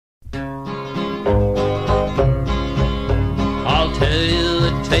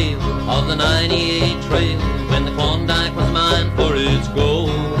98 trail when the Klondike was mined for its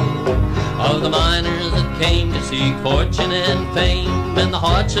gold. Of the miners that came to seek fortune and fame, and the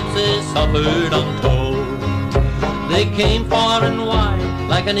hardships they suffered untold. They came far and wide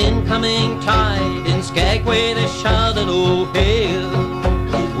like an incoming tide. In Skagway they shouted, "Oh, hail!"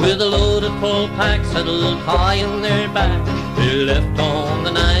 With a loaded full pack settled high in their back, they left on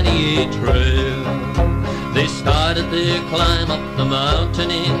the 98 trail. They started their climb up the mountain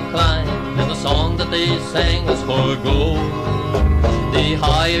incline, and the song that they sang was for gold. The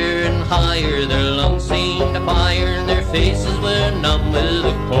higher and higher their lungs seemed to fire, and their faces were numb with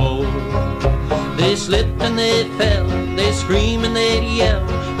the cold. They slipped and they fell, they screamed and they'd yell,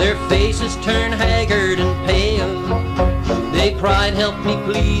 their faces turned haggard and pale. They cried, "Help me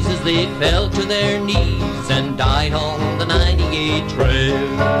please," as they fell to their knees and died on the 98 trail.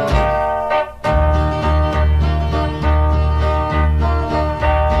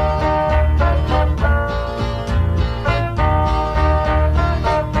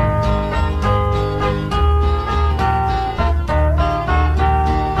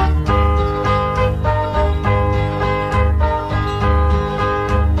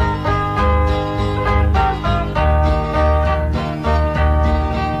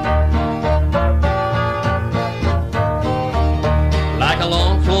 A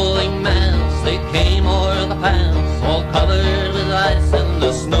long flowing mass, they came o'er the pass, all covered with ice and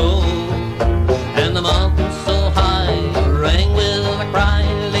the snow. And the mountains so high rang with a cry,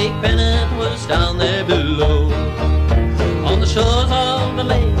 Lake Bennett was down there below. On the shores of the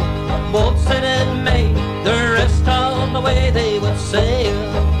lake, boats that had made the rest of the way they would sail.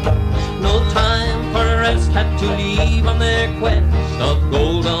 No time for rest, had to leave on their quest of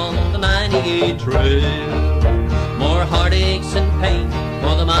gold on the 98 trail. More heartaches and pain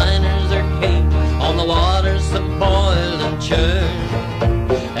for the miners there came on the waters that boiled and churned,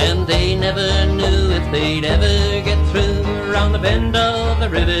 and they never knew if they'd ever get through around the bend of the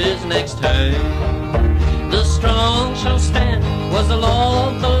river's next turn. The strong shall stand was the law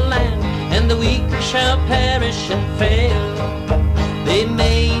of the land, and the weaker shall perish and fail. They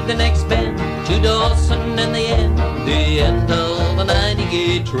made the next bend to Dawson, and the end of the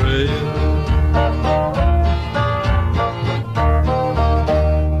 98 trail.